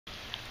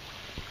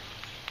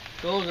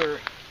Those are,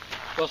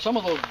 well, some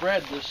of those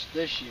bred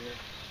this year.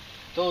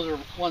 Those are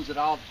ones that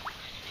I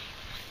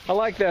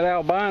like that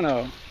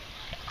albino.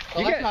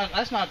 Well,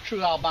 that's not a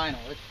true albino.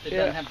 It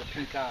doesn't have the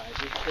pink eyes.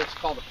 It's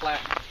called a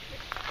platinum.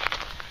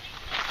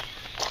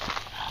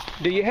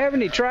 Do you have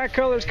any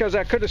tricolors? Because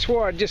I could have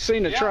swore I'd just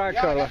seen a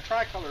tricolor. Yeah, I got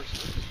tricolors.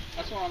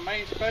 That's one of my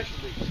main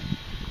specialties.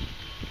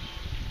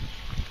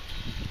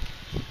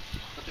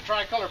 But the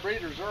tricolor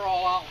breeders, they're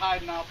all out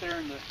hiding out there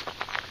in the.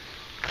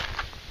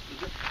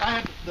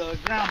 The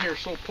ground here is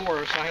so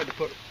porous, I had to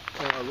put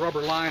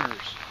rubber liners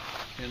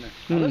in there.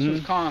 Now, this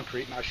was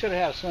concrete, and I should have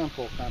had a swimming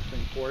pool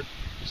company for it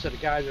instead of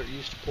guys that are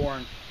used to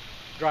pouring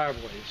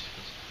driveways.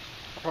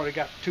 I probably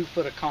got 2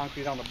 foot of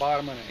concrete on the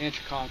bottom and 1 inch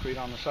of concrete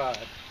on the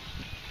side.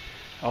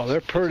 Oh, they're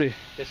pretty.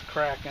 It's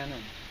cracking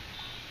and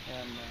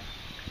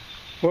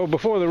well,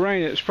 before the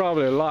rain, it's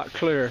probably a lot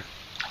clearer.